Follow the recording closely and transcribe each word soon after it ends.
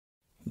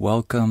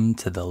Welcome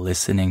to the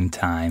Listening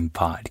Time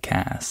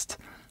Podcast.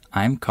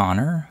 I'm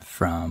Connor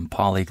from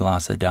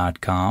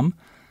polyglossa.com,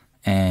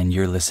 and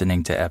you're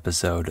listening to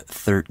episode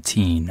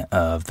 13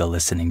 of the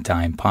Listening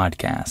Time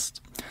Podcast.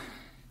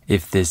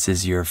 If this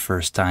is your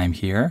first time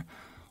here,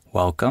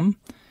 welcome.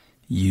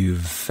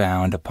 You've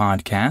found a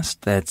podcast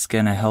that's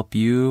going to help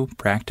you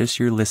practice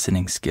your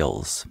listening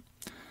skills.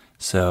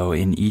 So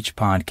in each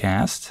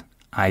podcast,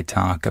 I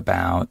talk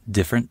about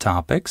different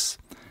topics,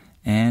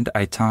 and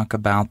I talk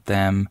about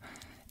them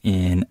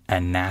in a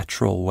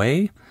natural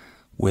way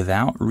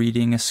without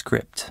reading a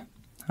script.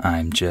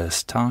 I'm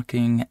just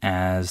talking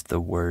as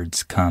the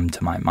words come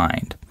to my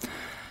mind.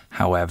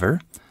 However,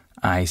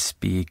 I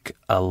speak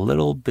a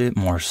little bit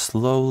more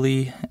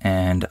slowly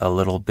and a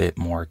little bit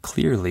more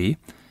clearly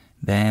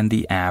than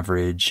the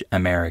average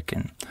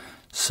American.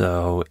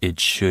 So it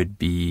should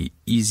be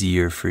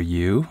easier for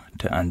you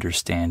to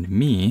understand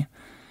me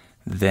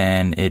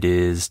than it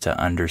is to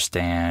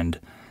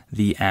understand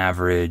the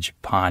average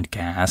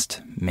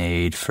podcast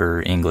made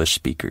for English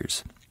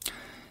speakers.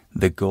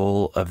 The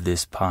goal of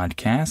this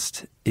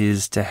podcast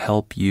is to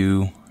help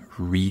you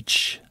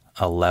reach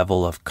a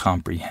level of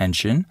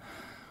comprehension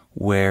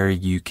where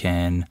you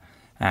can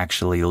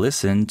actually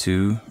listen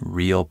to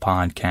real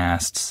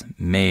podcasts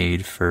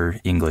made for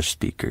English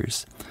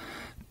speakers.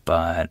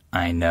 But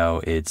I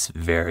know it's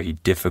very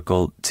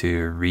difficult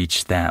to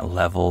reach that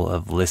level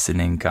of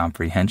listening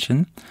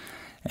comprehension.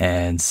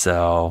 And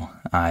so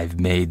I've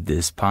made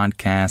this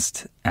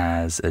podcast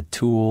as a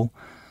tool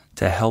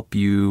to help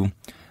you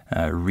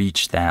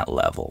reach that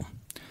level.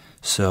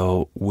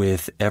 So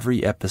with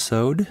every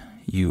episode,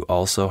 you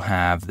also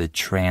have the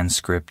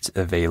transcript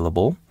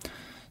available.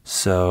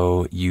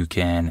 So you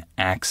can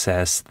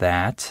access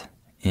that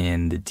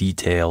in the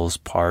details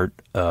part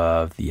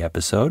of the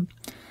episode.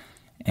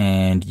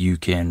 And you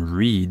can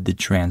read the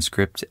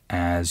transcript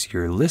as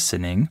you're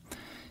listening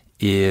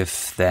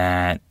if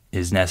that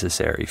is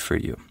necessary for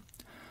you.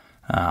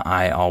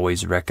 I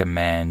always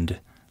recommend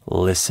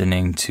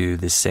listening to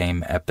the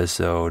same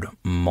episode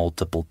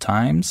multiple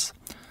times.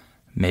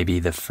 Maybe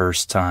the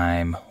first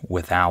time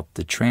without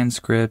the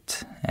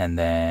transcript, and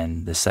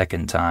then the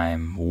second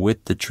time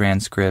with the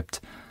transcript,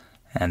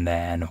 and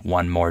then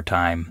one more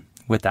time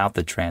without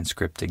the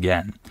transcript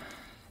again.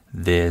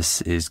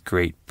 This is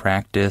great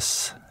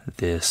practice.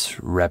 This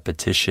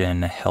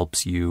repetition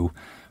helps you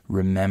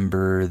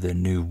remember the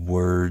new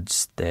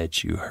words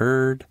that you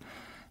heard,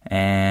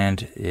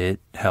 and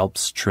it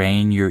helps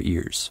train your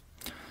ears.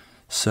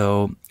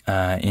 So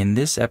in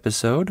this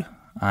episode,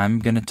 I'm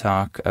going to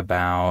talk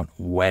about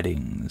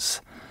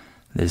weddings.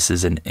 This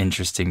is an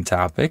interesting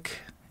topic.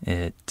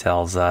 It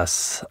tells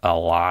us a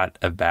lot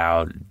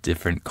about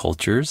different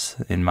cultures,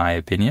 in my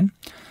opinion.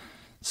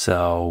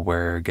 So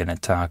we're going to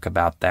talk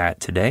about that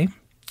today.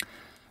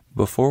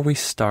 Before we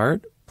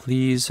start,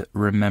 please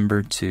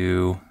remember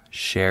to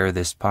share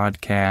this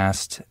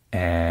podcast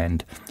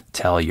and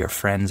tell your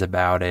friends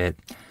about it,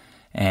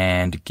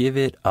 and give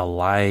it a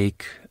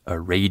like, a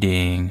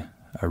rating,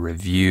 a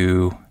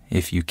review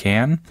if you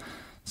can,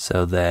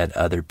 so that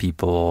other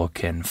people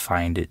can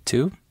find it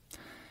too.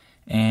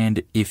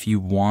 And if you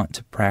want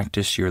to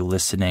practice your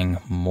listening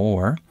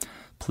more,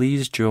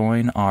 please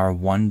join our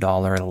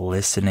 $1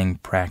 listening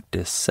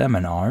practice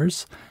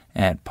seminars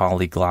at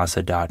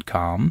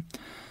polyglossa.com.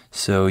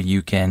 So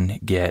you can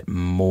get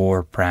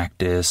more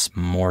practice,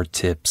 more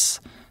tips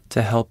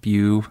to help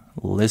you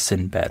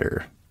listen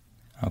better.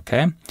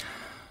 Okay?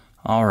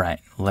 All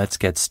right, let's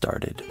get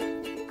started.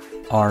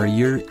 Are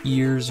your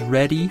ears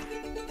ready?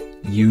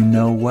 You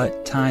know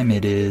what time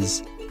it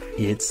is.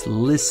 It's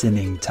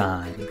listening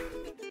time.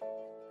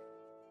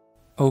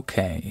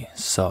 Okay,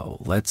 so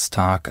let's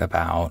talk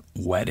about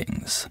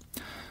weddings.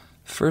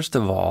 First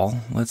of all,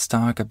 let's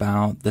talk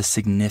about the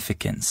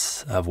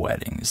significance of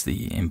weddings,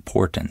 the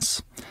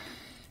importance.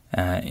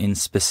 In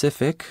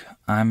specific,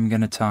 I'm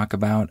going to talk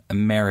about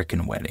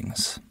American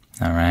weddings.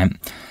 All right.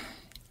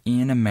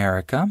 In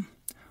America,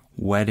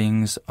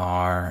 weddings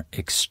are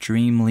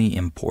extremely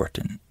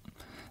important.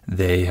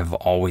 They have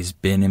always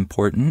been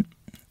important,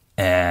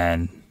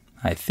 and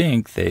I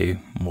think they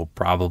will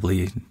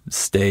probably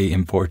stay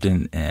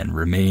important and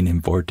remain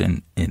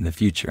important in the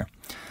future.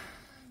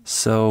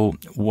 So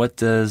what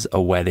does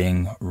a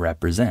wedding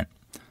represent?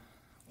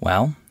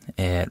 Well,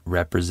 it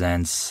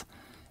represents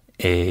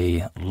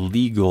a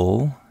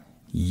legal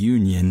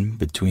union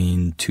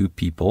between two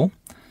people,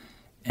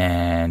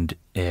 and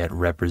it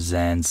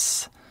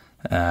represents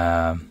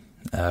a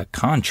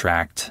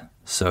contract,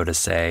 so to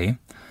say,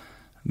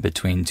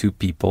 between two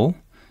people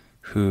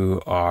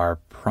who are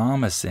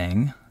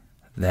promising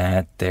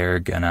that they're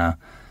gonna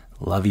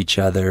love each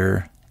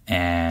other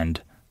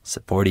and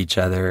support each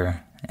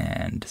other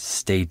and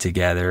stay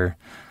together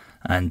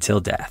until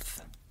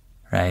death,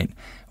 right?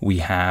 We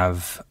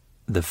have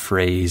the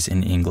phrase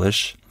in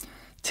English,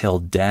 "till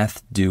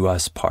death do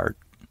us part."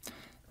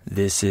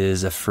 This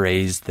is a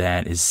phrase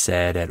that is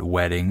said at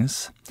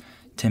weddings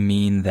to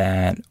mean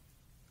that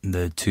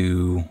the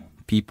two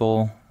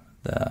people,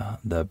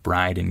 the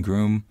bride and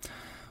groom,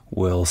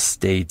 will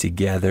stay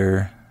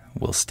together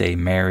will stay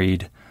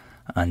married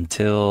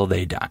until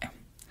they die.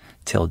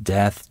 Till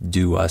death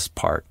do us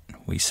part,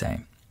 we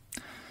say.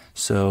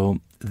 So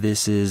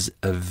this is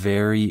a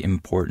very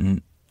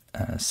important,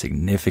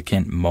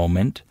 significant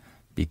moment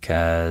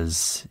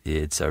because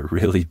it's a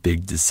really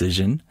big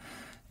decision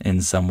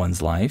in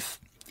someone's life.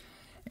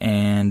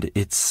 And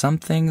it's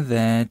something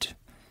that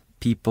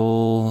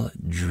people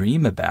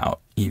dream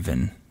about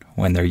even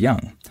when they're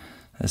young,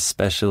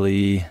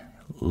 especially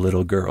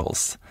little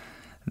girls.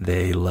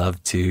 They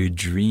love to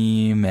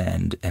dream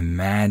and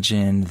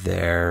imagine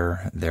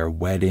their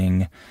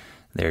wedding,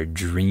 their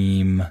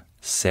dream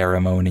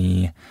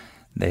ceremony.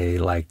 They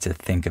like to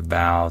think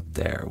about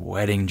their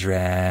wedding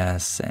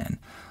dress and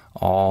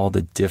all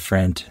the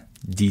different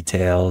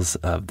details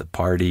of the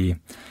party.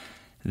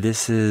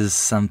 This is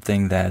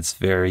something that's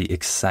very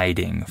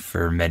exciting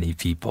for many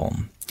people.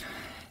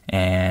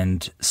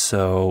 And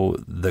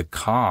so the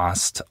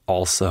cost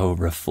also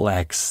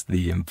reflects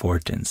the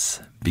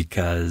importance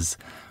because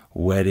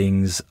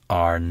weddings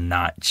are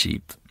not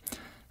cheap.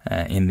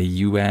 In the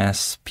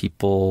U.S.,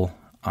 people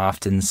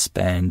often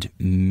spend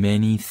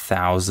many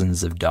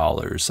thousands of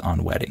dollars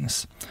on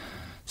weddings.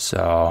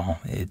 So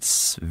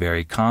it's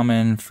very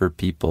common for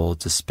people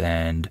to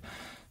spend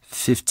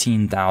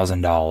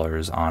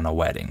 $15,000 on a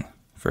wedding,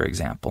 for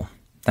example.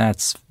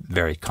 That's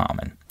very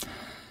common.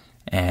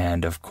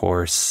 And of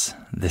course,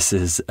 this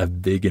is a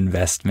big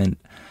investment.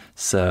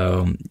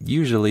 So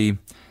usually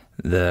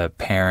the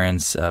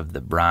parents of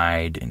the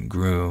bride and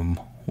groom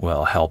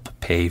will help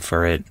pay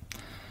for it.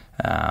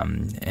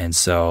 And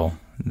so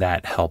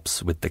that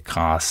helps with the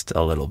cost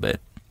a little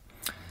bit.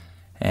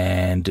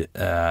 And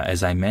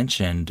as I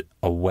mentioned,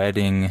 a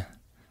wedding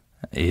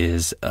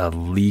is a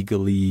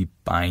legally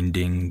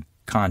binding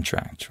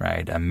contract,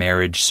 right? A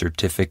marriage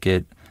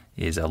certificate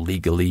is a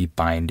legally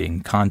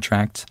binding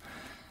contract.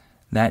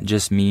 That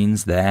just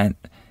means that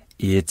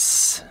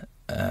it's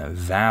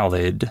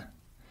valid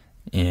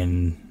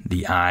in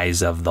the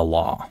eyes of the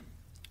law,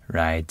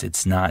 right?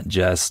 It's not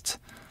just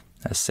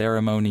a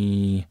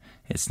ceremony.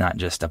 It's not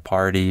just a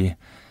party.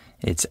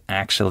 It's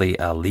actually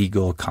a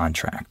legal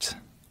contract,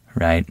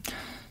 right?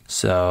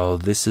 So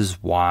this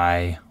is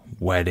why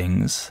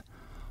weddings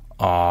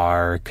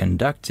are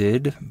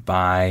conducted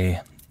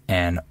by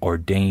an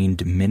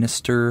ordained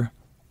minister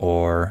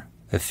or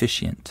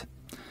officiant.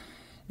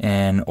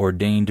 An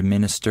ordained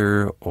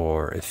minister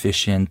or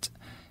officiant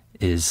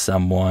is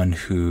someone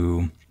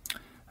who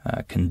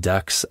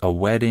conducts a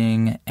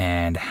wedding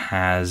and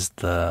has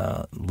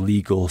the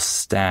legal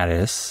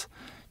status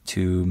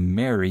to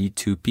marry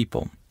two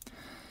people.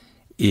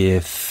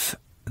 If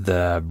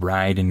the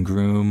bride and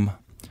groom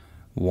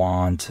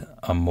want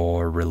a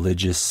more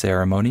religious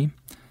ceremony,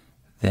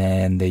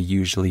 then they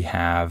usually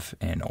have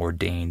an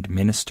ordained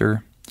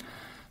minister.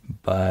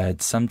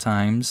 But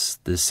sometimes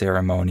the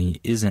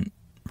ceremony isn't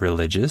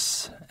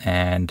religious,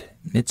 and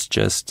it's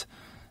just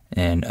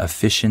an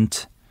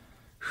officiant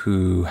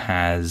who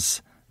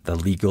has the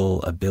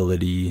legal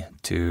ability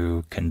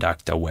to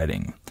conduct a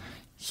wedding.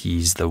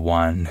 He's the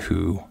one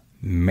who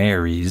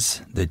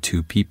marries the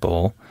two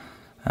people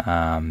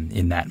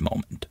in that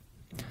moment.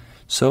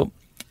 So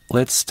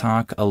let's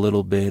talk a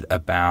little bit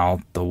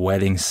about the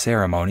wedding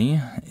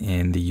ceremony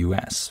in the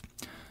U.S.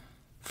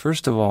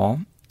 First of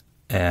all,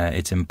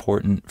 it's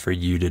important for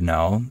you to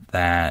know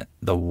that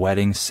the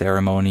wedding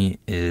ceremony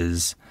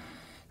is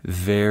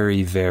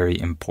very, very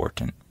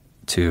important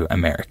to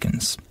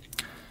Americans.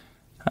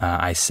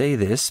 I say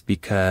this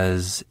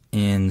because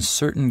in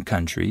certain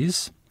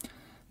countries,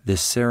 the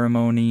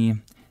ceremony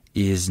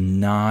is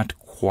not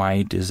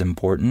quite as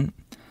important.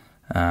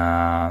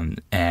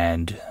 And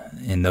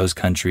in those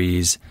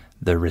countries,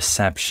 the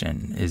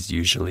reception is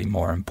usually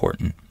more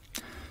important.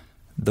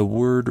 The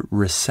word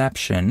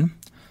reception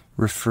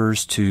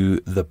refers to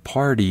the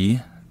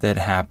party that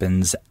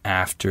happens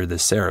after the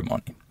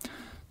ceremony.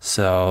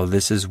 So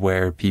this is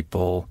where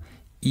people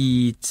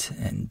eat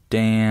and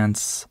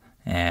dance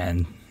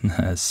and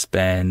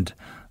spend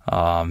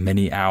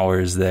many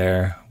hours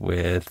there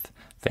with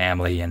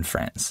family and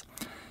friends.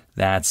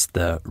 That's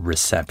the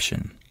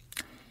reception.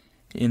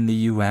 In the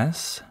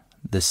U.S.,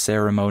 the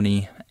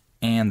ceremony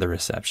and the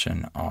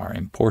reception are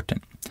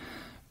important.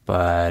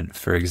 But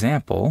for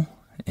example,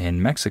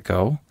 in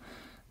Mexico,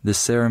 the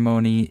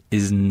ceremony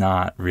is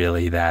not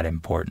really that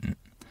important.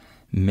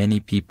 Many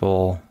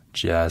people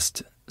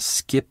just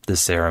skip the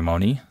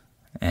ceremony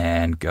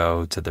and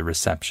go to the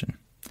reception.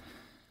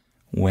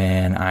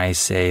 When I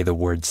say the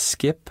word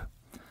skip,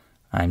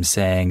 I'm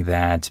saying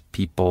that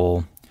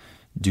people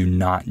do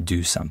not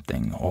do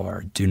something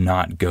or do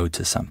not go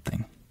to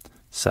something.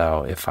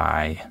 So if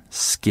I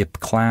skip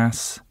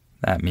class,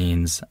 that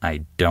means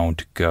I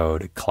don't go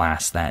to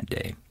class that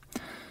day.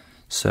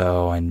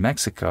 So in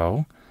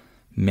Mexico,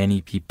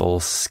 many people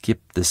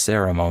skip the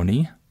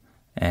ceremony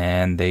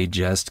and they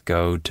just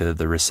go to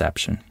the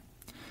reception.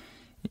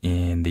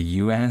 In the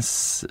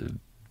U.S.,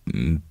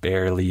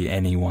 barely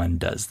anyone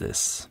does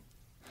this.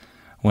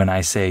 When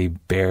I say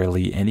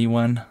barely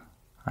anyone,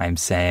 I'm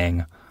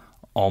saying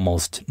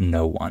almost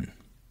no one,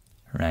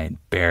 right?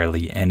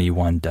 Barely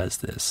anyone does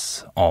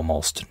this.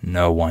 Almost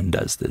no one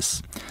does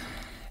this.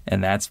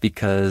 And that's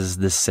because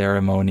the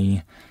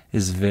ceremony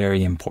is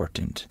very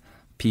important.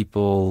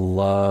 People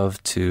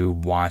love to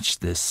watch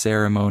this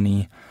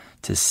ceremony,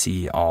 to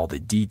see all the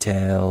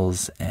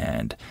details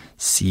and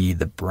see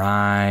the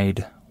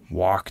bride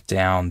walk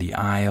down the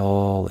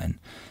aisle and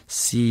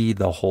see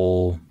the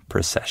whole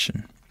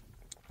procession.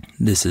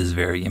 This is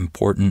very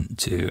important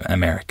to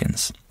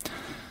Americans.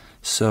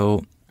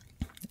 So,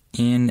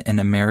 in an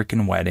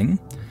American wedding,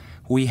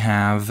 we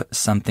have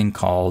something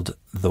called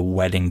the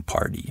wedding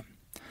party.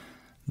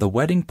 The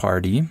wedding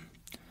party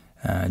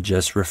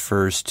just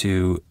refers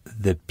to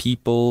the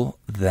people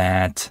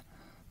that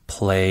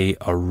play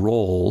a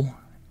role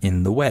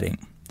in the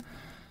wedding.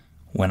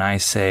 When I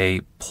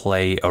say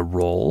play a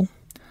role,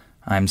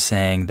 I'm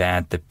saying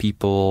that the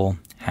people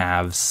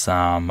have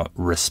some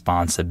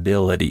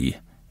responsibility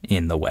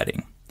in the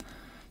wedding.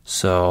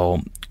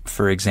 So,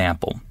 for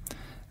example,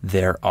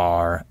 there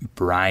are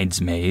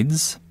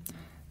bridesmaids.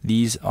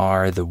 These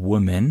are the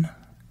women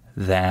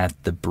that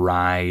the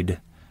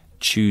bride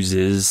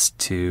chooses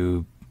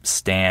to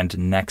stand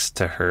next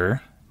to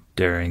her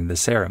during the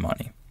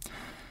ceremony.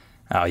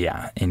 Oh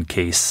yeah, in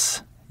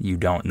case you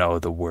don't know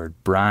the word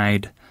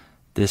bride,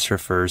 this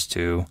refers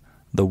to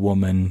the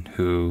woman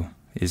who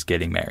is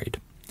getting married.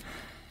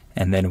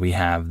 And then we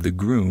have the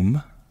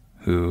groom,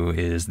 who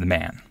is the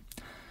man.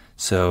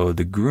 So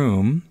the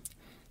groom,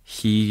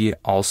 he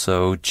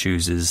also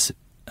chooses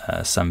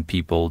some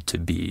people to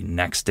be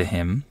next to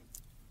him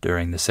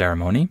during the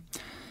ceremony.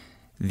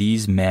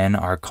 These men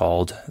are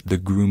called the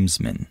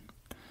groomsmen.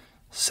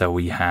 So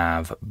we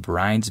have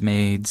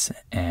bridesmaids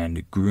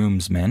and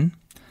groomsmen.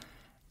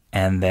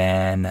 And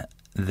then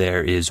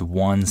there is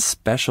one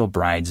special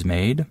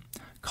bridesmaid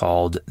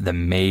called the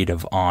maid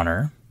of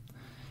honor.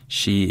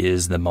 She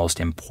is the most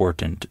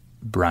important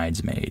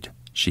bridesmaid.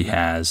 She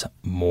has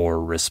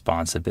more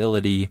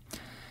responsibility,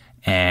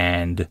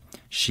 and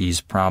she's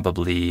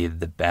probably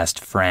the best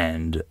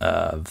friend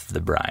of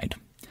the bride.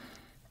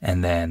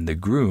 And then the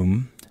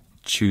groom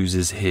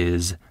chooses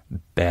his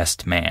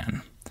best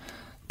man.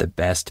 The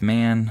best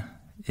man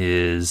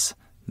is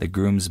the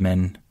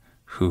groomsman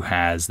who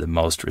has the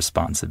most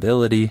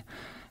responsibility,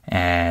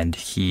 and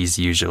he's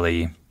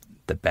usually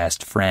the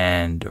best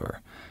friend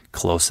or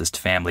closest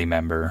family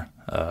member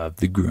of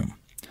the groom.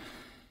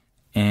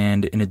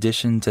 And in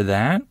addition to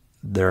that,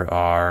 there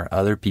are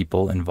other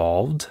people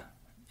involved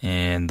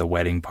in the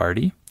wedding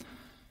party.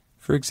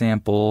 For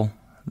example,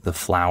 the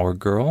flower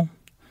girl.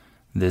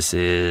 This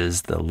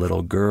is the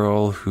little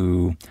girl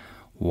who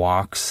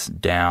walks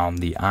down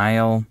the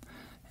aisle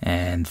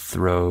and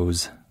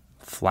throws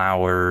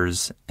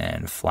flowers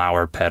and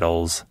flower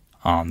petals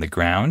on the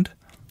ground.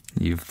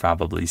 You've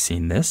probably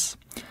seen this.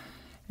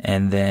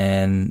 And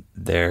then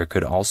there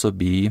could also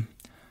be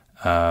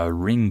a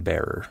ring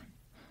bearer.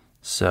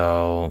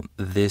 So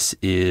this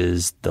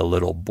is the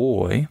little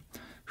boy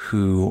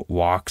who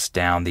walks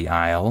down the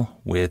aisle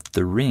with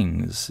the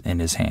rings in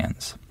his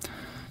hands.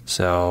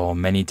 So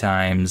many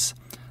times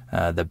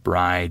the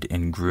bride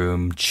and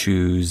groom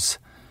choose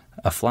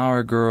a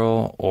flower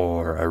girl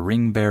or a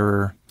ring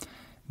bearer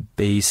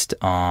based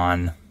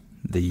on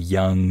the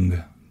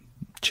young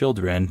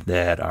children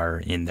that are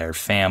in their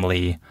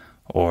family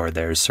or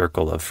their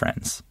circle of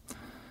friends.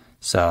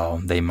 So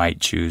they might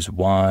choose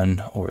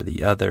one or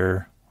the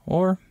other,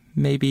 or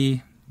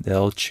maybe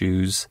they'll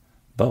choose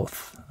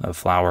both, a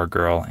flower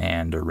girl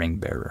and a ring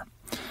bearer.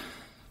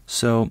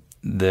 So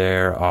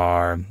there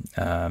are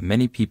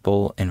many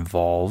people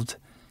involved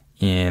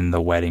in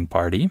the wedding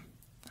party.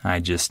 I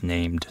just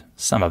named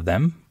some of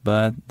them,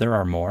 but there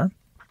are more.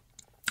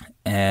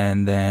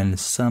 And then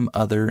some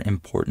other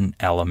important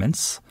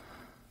elements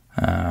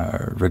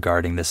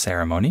regarding the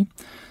ceremony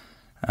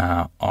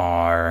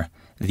are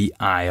the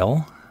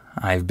aisle.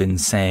 I've been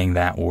saying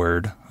that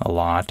word a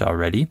lot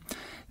already.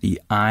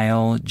 The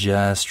aisle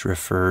just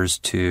refers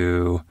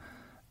to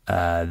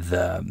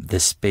the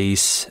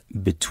space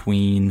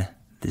between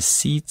the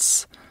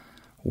seats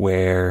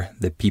where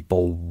the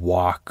people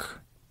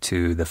walk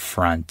to the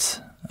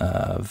front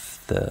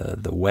of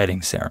the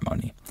wedding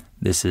ceremony.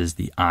 This is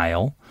the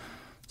aisle.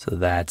 So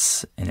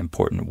that's an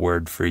important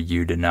word for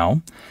you to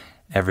know.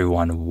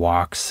 Everyone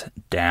walks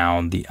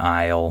down the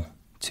aisle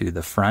to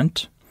the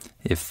front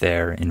if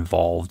they're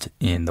involved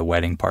in the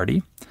wedding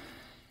party.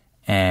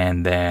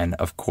 And then,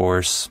 of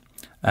course,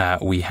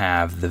 we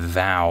have the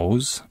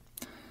vows.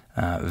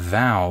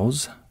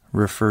 Vows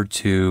refer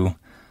to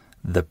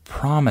the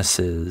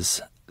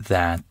promises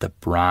that the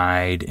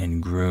bride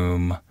and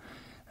groom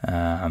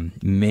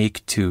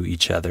make to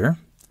each other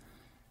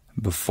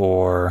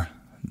before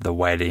the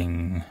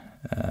wedding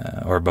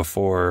or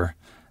before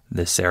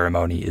the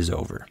ceremony is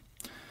over.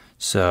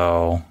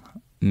 So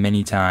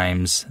many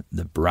times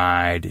the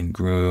bride and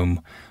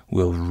groom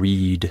will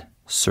read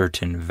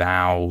certain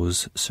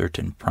vows,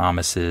 certain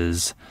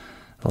promises,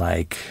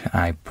 like,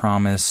 I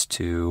promise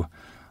to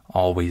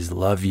always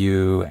love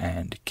you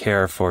and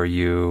care for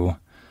you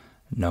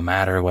no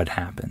matter what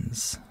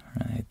happens.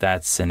 Right?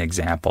 That's an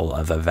example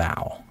of a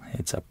vow.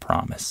 It's a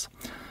promise.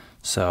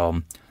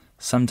 So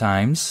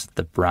sometimes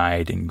the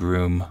bride and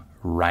groom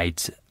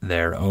write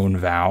their own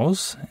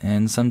vows,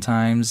 and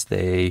sometimes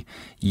they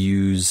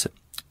use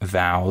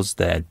vows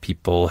that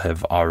people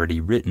have already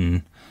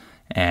written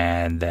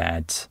and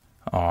that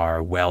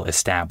are well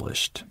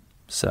established.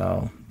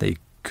 So they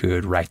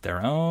could write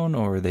their own,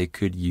 or they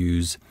could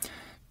use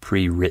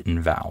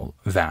pre-written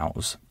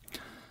vows.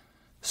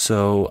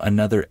 So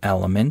another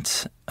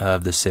element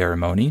of the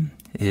ceremony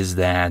is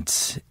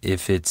that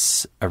if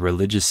it's a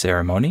religious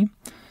ceremony,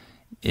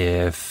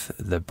 if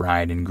the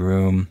bride and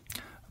groom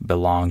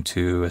belong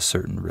to a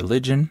certain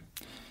religion,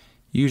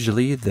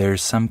 usually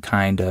there's some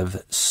kind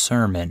of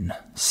sermon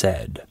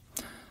said.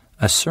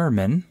 A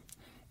sermon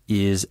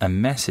is a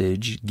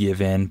message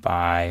given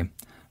by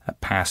a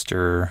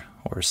pastor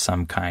or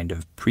some kind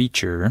of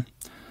preacher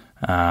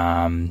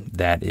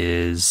that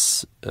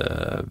is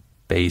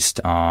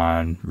based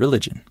on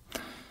religion.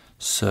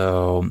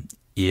 So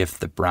if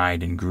the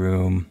bride and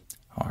groom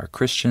are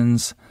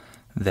Christians,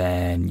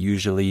 then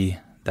usually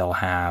they'll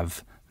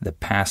have the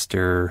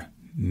pastor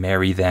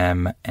marry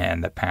them,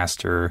 and the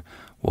pastor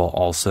will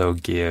also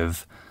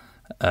give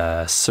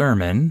a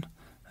sermon,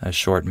 a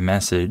short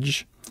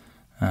message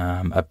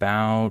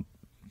about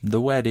the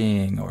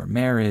wedding or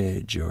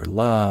marriage or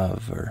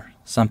love or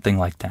something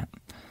like that.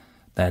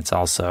 That's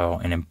also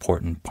an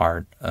important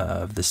part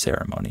of the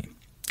ceremony.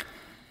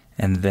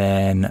 And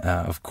then,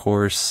 of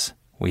course,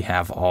 we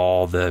have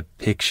all the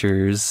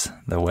pictures,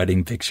 the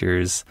wedding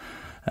pictures.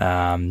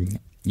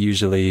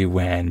 Usually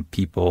when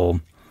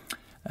people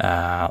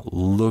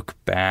look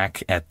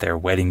back at their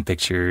wedding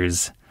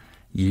pictures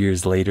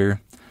years later,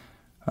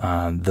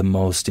 the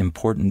most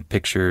important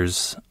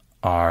pictures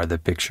are the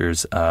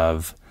pictures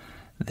of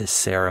the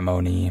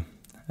ceremony,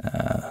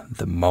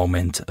 the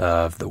moment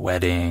of the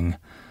wedding,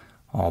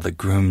 all the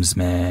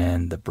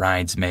groomsmen, the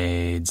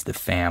bridesmaids, the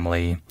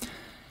family.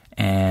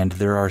 And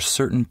there are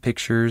certain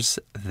pictures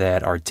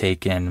that are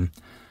taken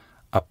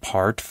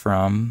apart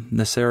from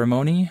the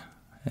ceremony.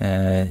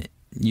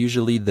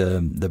 Usually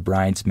the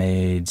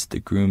bridesmaids, the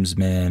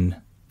groomsmen,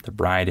 the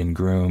bride and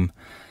groom,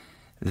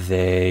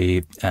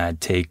 they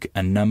take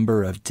a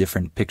number of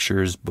different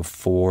pictures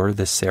before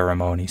the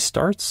ceremony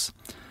starts.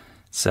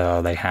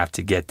 So they have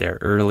to get there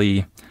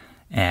early,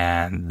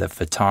 and the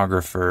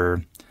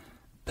photographer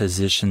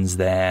positions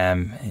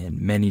them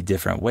in many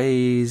different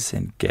ways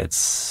and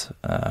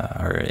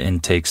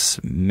takes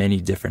many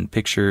different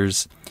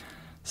pictures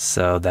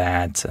so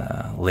that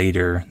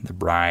later the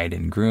bride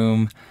and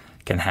groom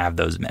can have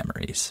those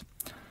memories.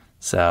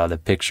 So the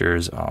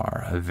pictures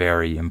are a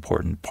very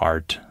important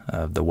part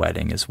of the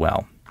wedding as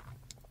well.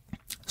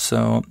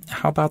 So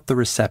how about the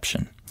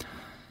reception?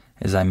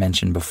 As I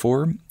mentioned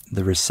before,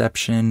 the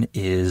reception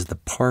is the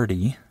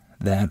party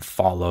that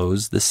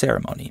follows the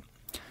ceremony.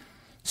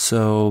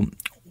 So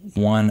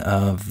one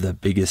of the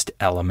biggest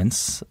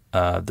elements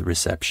of the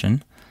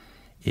reception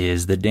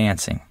is the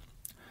dancing.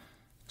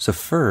 So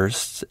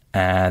first,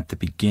 at the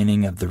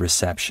beginning of the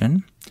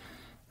reception,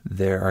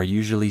 there are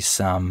usually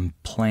some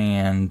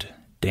planned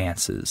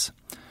dances.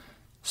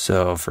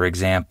 So, for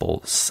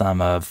example,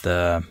 some of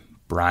the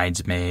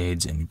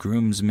bridesmaids and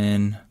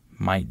groomsmen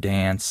might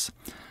dance.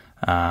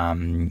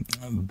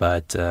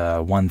 But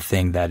one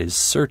thing that is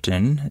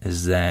certain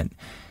is that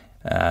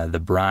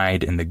the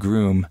bride and the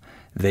groom,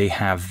 they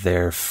have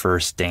their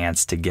first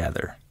dance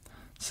together.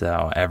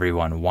 So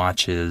everyone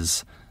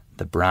watches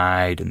the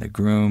bride and the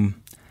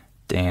groom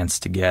dance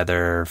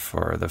together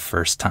for the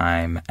first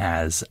time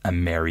as a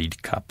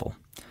married couple.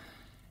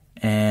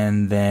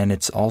 And then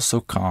it's also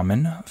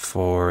common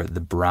for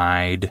the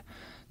bride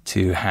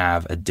to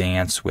have a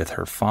dance with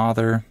her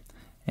father,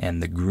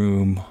 and the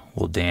groom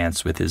will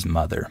dance with his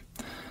mother.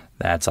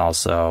 That's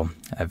also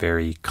a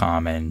very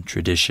common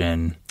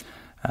tradition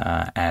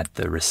at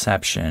the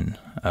reception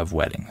of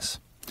weddings.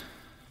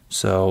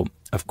 So,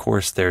 of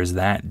course, there's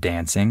that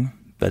dancing,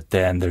 but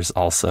then there's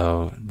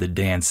also the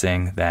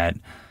dancing that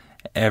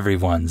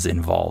everyone's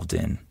involved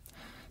in.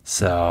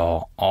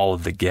 So all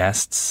of the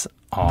guests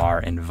are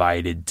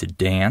invited to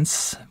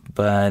dance,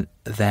 but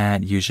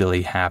that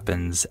usually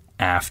happens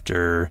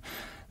after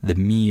the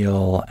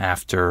meal,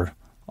 after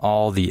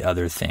all the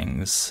other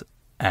things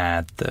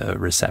at the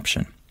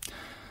reception.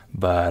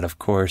 But of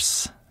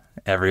course,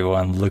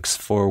 everyone looks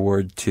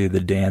forward to the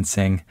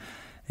dancing.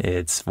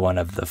 It's one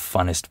of the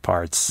funnest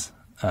parts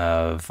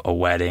of a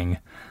wedding,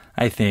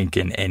 I think,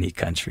 in any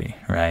country,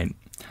 right?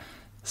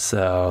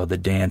 So the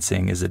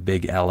dancing is a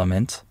big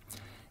element.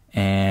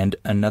 And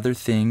another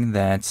thing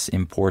that's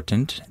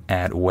important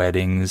at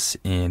weddings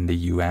in the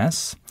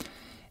U.S.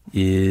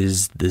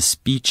 is the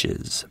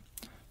speeches.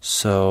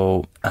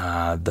 So,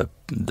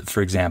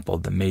 for example,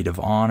 the maid of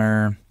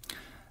honor,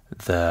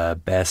 the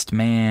best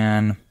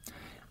man,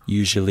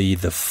 usually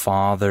the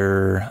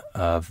father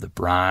of the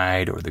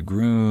bride or the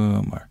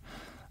groom or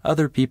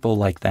other people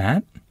like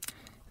that,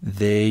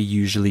 they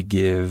usually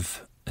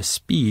give a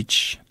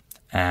speech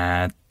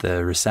at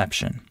the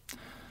reception.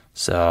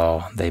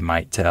 So they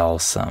might tell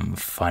some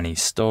funny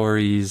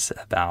stories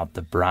about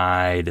the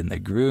bride and the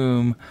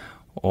groom,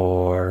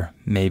 or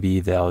maybe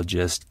they'll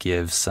just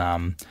give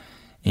some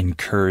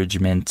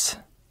encouragement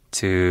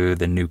to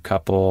the new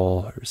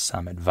couple or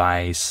some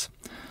advice.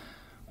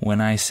 When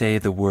I say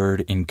the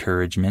word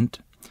encouragement,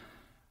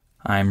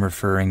 I'm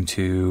referring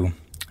to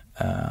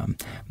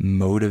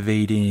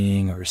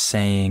motivating or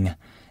saying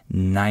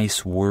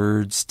nice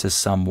words to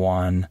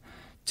someone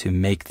to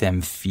make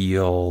them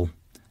feel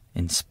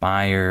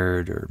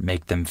inspired or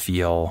make them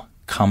feel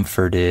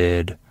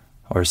comforted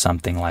or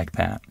something like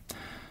that.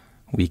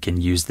 We can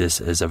use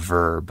this as a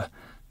verb.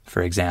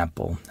 For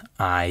example,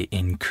 I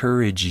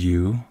encourage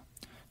you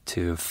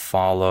to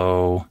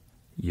follow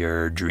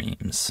your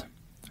dreams,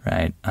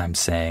 right? I'm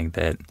saying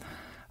that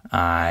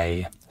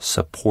I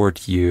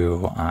support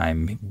you.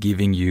 I'm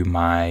giving you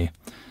my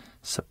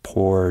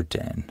support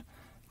and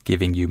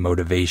giving you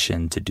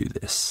motivation to do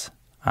this.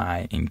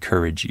 I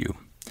encourage you.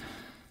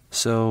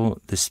 So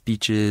the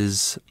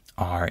speeches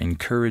are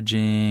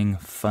encouraging,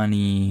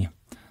 funny.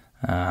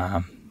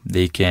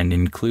 They can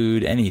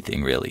include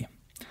anything, really.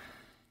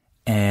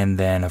 And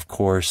then, of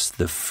course,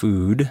 the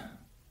food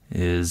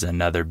is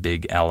another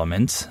big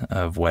element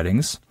of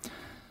weddings.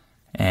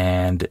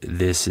 And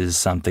this is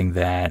something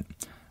that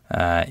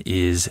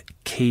is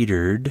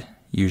catered,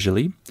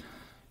 usually.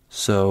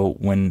 So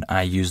when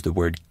I use the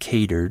word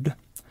catered,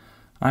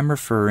 I'm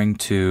referring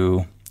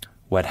to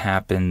what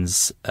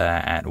happens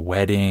at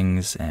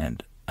weddings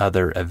and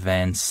other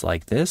events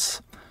like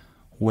this,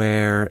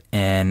 where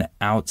an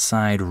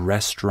outside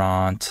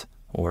restaurant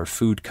or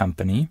food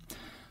company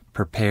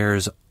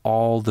prepares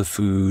all the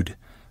food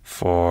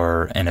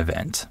for an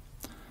event.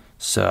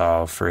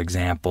 So, for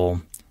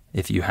example,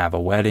 if you have a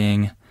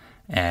wedding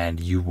and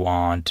you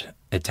want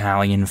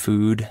Italian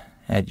food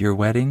at your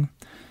wedding,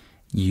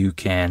 you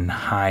can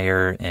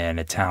hire an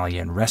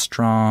Italian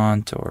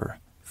restaurant or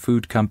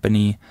food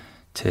company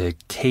to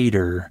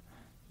cater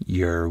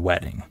your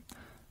wedding.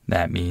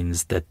 That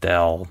means that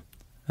they'll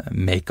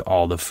make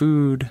all the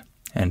food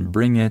and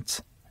bring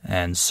it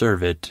and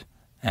serve it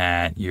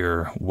at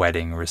your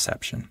wedding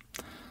reception.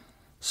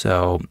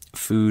 So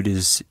food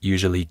is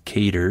usually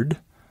catered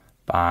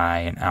by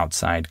an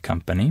outside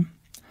company,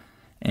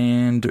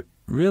 and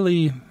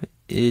really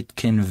it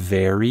can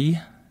vary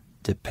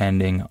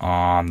depending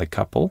on the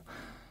couple.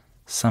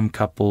 Some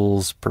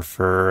couples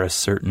prefer a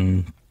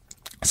certain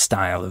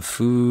style of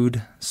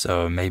food,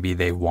 so maybe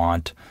they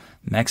want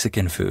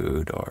Mexican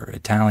food or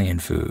Italian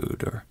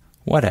food or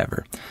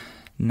whatever.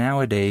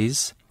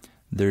 Nowadays,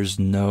 there's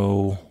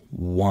no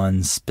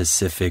one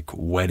specific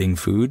wedding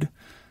food.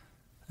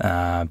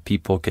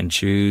 People can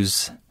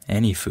choose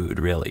any food,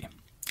 really.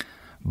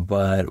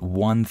 But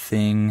one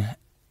thing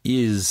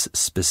is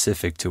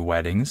specific to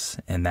weddings,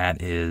 and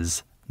that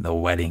is the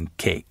wedding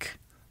cake,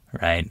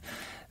 right?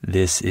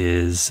 This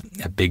is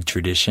a big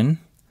tradition.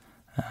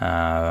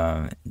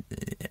 A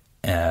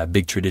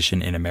big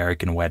tradition in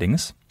American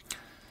weddings.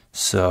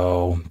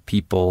 So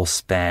people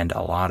spend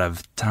a lot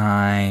of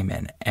time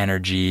and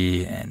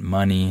energy and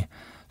money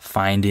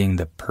finding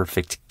the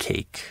perfect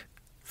cake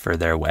for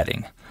their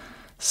wedding.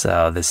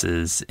 So this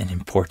is an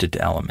important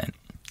element.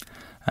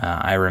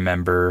 I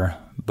remember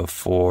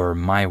before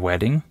my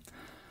wedding,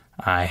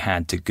 I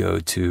had to go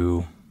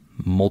to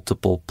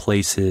multiple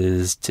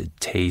places to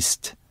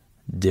taste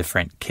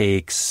different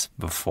cakes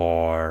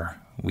before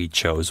we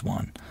chose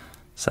one.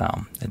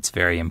 So it's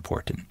very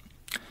important.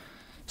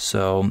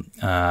 So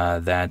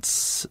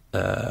that's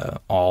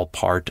all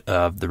part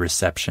of the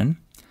reception.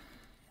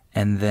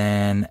 And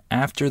then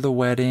after the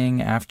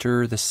wedding,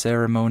 after the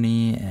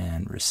ceremony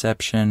and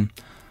reception,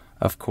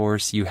 of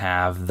course, you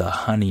have the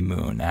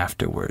honeymoon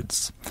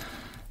afterwards.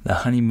 The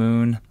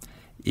honeymoon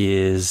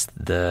is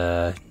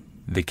the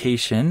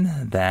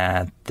vacation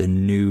that the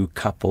new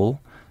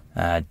couple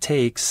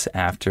takes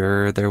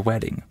after their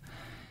wedding.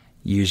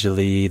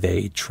 Usually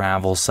they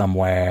travel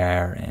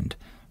somewhere and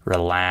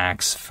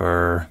relax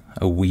for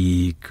a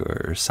week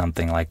or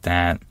something like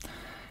that.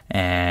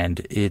 And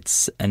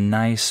it's a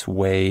nice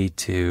way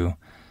to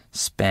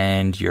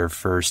spend your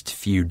first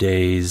few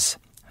days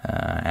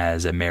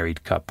as a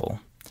married couple.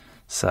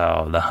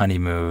 So the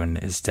honeymoon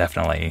is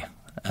definitely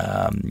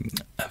a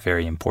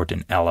very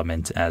important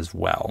element as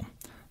well.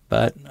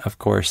 But of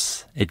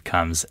course, it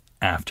comes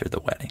after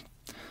the wedding.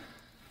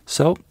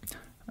 So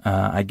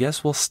I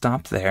guess we'll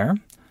stop there.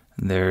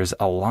 There's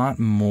a lot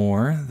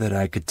more that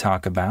I could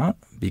talk about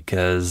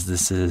because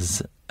this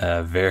is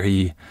a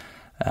very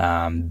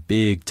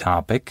big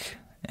topic,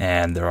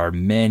 and there are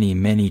many,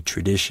 many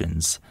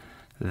traditions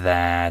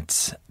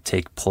that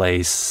take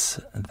place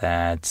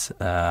that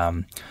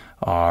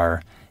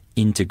are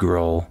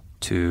integral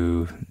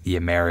to the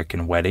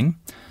American wedding.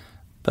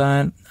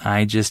 But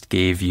I just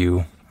gave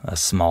you a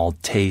small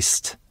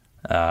taste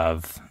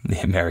of the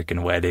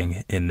American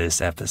wedding in this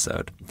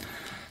episode.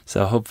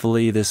 So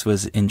hopefully this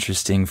was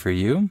interesting for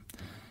you,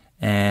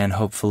 and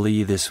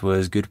hopefully this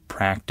was good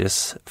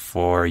practice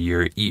for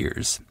your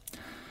ears.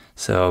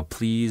 So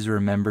please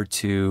remember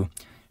to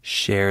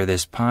share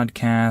this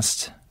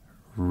podcast,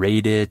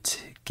 rate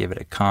it, give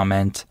it a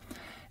comment,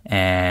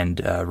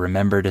 And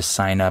remember to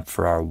sign up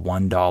for our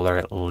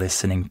 $1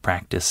 listening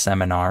practice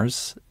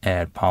seminars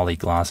at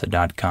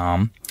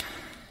polyglossa.com.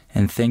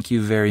 And thank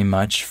you very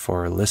much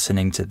for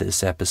listening to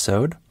this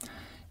episode.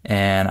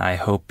 And I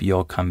hope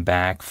you'll come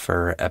back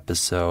for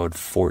episode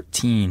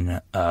 14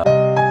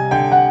 of